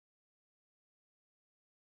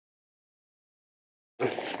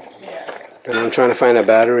And I'm trying to find a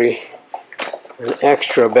battery, an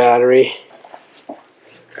extra battery.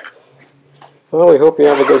 Well, we hope you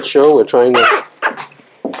have a good show. We're trying to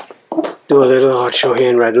do a little art show here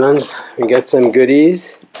in Redlands. We get some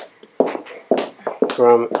goodies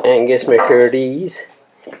from Angus McCurdy's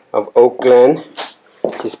of Oak Glen.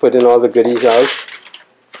 He's putting all the goodies out.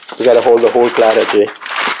 You gotta hold the whole platter, Jay.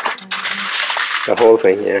 The whole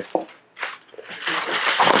thing, yeah.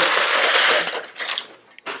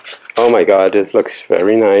 Oh my God, this looks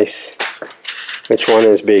very nice. Which one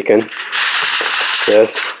is bacon?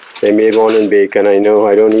 Yes, they made one in bacon. I know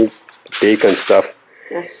I don't eat bacon stuff.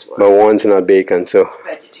 But one's not bacon, so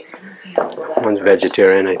one's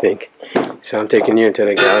vegetarian, I think. So I'm taking you into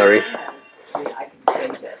the gallery.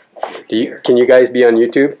 Can you guys be on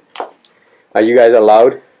YouTube? Are you guys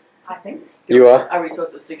allowed? I think so. You are? Are we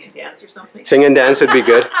supposed to sing and dance or something? Sing and dance would be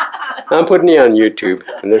good. I'm putting you on YouTube.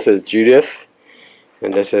 And this is Judith.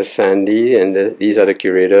 And this is Sandy. And these are the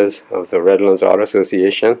curators of the Redlands Art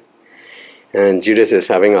Association. And Judith is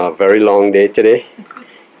having a very long day today.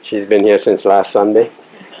 She's been here since last Sunday.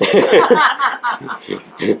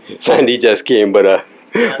 Sandy just came, but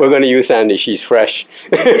we're going to use Sandy. She's fresh.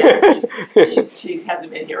 Yeah, she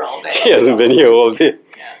hasn't been here all day. She hasn't been here all day.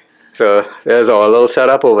 Yeah. So there's our little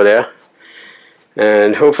setup over there.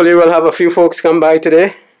 And hopefully we'll have a few folks come by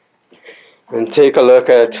today and take a look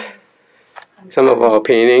at some of our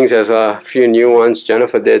paintings. There's a few new ones.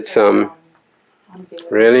 Jennifer did some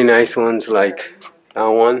really nice ones like that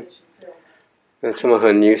one. And some of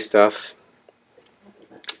her new stuff.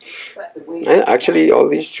 Actually, all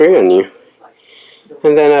these three are new.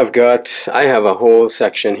 And then I have a whole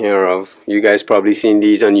section here of, you guys probably seen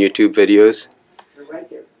these on YouTube videos.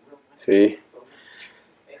 See?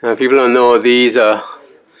 People don't know these are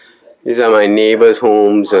my neighbors'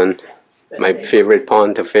 homes and my favorite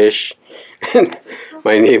pond to fish. And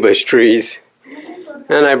my neighbor's trees.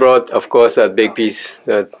 And I brought, of course, that big piece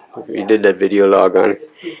that we did that video log on.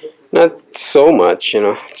 Not so much, you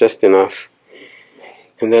know, just enough.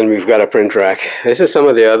 And then we've got a print rack. This is some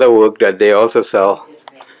of the other work that they also sell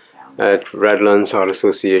at Redlands Art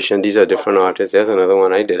Association. These are different artists. There's another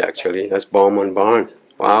one I did actually. That's Bauman Barn.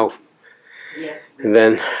 Wow. And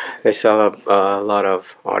then they sell a lot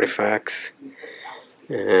of artifacts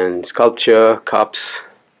and sculpture, cups.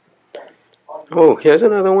 Oh, here's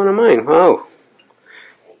another one of mine. Wow.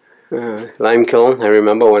 Lime Kiln. I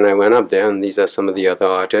remember when I went up there, and these are some of the other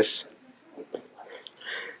artists.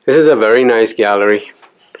 This is a very nice gallery,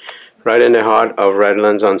 right in the heart of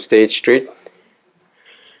Redlands on State Street.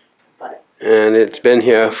 And it's been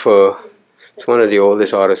here for, it's one of the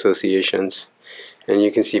oldest art associations. And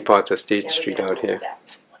you can see parts of State Street out here.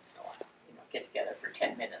 Get together for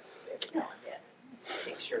 10 minutes every now and then.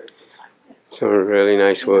 Make sure it's a time. Some really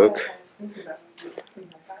nice work.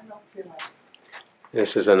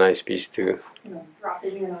 This is a nice piece too.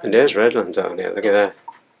 And there's Redlands out there, look at that.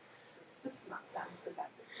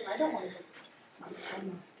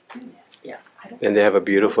 Then they have a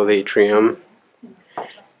beautiful atrium.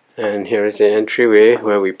 And here is the entryway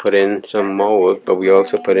where we put in some more work, but we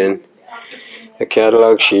also put in a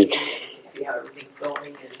catalog sheet.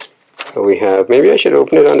 So we have, maybe I should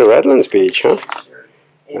open it on the Redlands page, huh?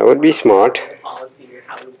 That would be smart.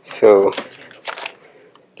 So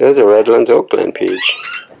there's a Redlands Oak Glen page.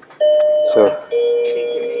 So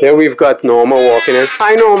here we've got Norma walking in.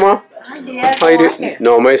 Hi Norma. Hi dear. How you doing?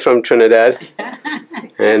 Norma is from Trinidad.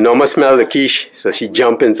 And Norma smelled the quiche, so she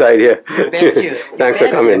jumped inside here. Thanks for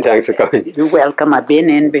coming, thanks for coming. You're welcome. I've been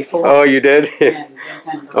in before. Oh, you did?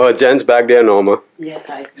 Oh, Jen's back there, Norma. Yes,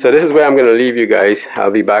 I. So this is where I'm going to leave you guys.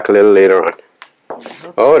 I'll be back a little later on.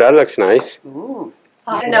 Oh, that looks nice. Ooh.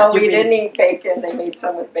 No, we didn't eat bacon. They made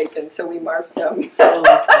some with bacon, so we marked them. Oh,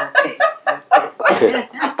 okay.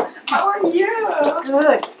 How are you?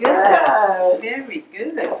 Good, good. Very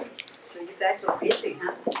good. So you guys were busy,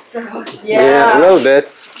 huh? So, Yeah, a little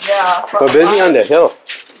bit. Yeah. We're busy on the hill.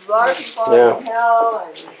 A lot of people on the hill.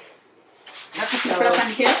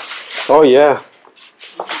 And Oh yeah.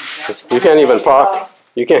 You can't even park.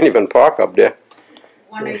 You can't even park up there.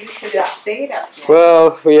 One of you should have stayed up there.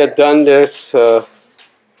 Well, we had done this, so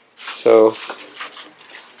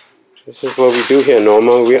this is what we do here,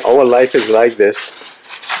 Norma. Our life is like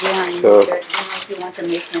this. Yeah, you So know if you want to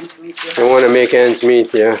make ends meet. we want to make ends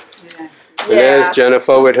meet, yeah. Yeah. And there's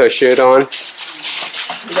Jennifer with her shirt on.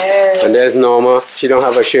 And there's Norma. She don't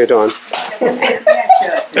have a shirt on. They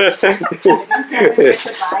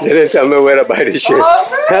didn't tell me where to buy the shirt.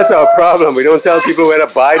 That's our problem. We don't tell people where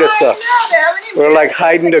to buy the stuff. We're like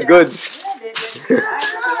hiding the goods.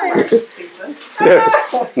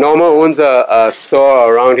 Norma owns a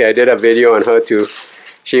store around here. I did a video on her too.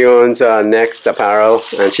 She owns Next Apparel,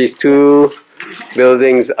 and she's 2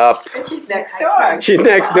 buildings up. And she's next door. She's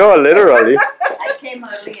next door, literally. I came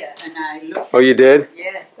earlier and I looked. Oh, you did?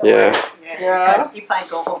 Yeah. Yeah. Yeah. Because if I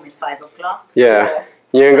go home, it's 5 o'clock. Yeah.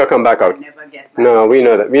 You ain't gonna come back I out. never get back. No, we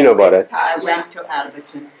know that. We know about it. I went to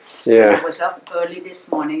Albertson. Yeah. I was up early this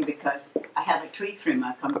morning because I have a tree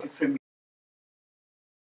trimmer come to trim.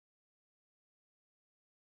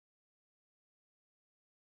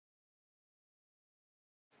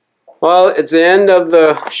 Well, it's the end of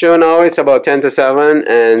the show now. It's about 10 to 7,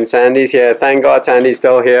 and Sandy's here. Thank God Sandy's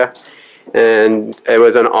still here. And it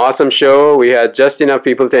was an awesome show. We had just enough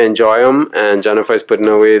people to enjoy them, and Jennifer's putting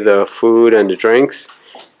away the food and the drinks.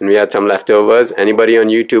 And we had some leftovers. Anybody on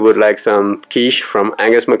YouTube would like some quiche from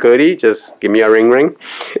Angus McCurdy, just give me a ring.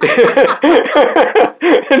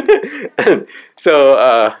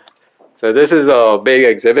 So this is a big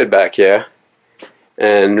exhibit back here.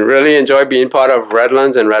 And really enjoy being part of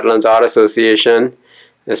Redlands and Redlands Art Association,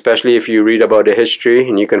 especially if you read about the history,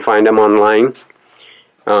 and you can find them online.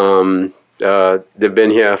 They've been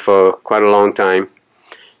here for quite a long time,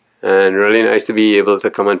 and really nice to be able to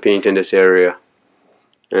come and paint in this area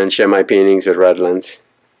and share my paintings with Redlands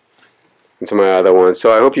and some of my other ones.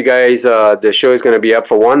 So I hope you guys, the show is going to be up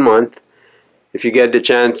for 1 month. If you get the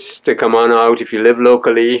chance to come on out, if you live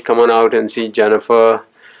locally, come on out and see Jennifer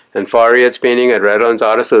and Fariad's painting at Redlands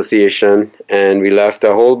Art Association. And we left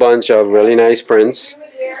a whole bunch of really nice prints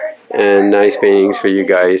and nice paintings for you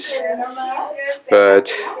guys.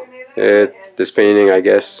 But this painting, I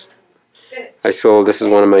guess, I sold. This is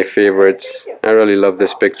one of my favorites. I really love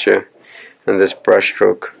this picture and this brush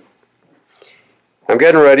stroke. I'm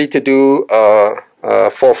getting ready to do a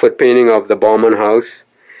 4-foot painting of the Bauman house,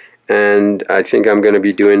 and I think I'm going to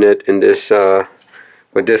be doing it in this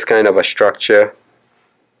with this kind of a structure,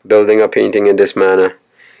 building a painting in this manner.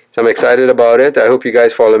 So I'm excited about it. I hope you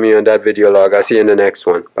guys follow me on that video log. I'll see you in the next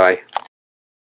one. Bye.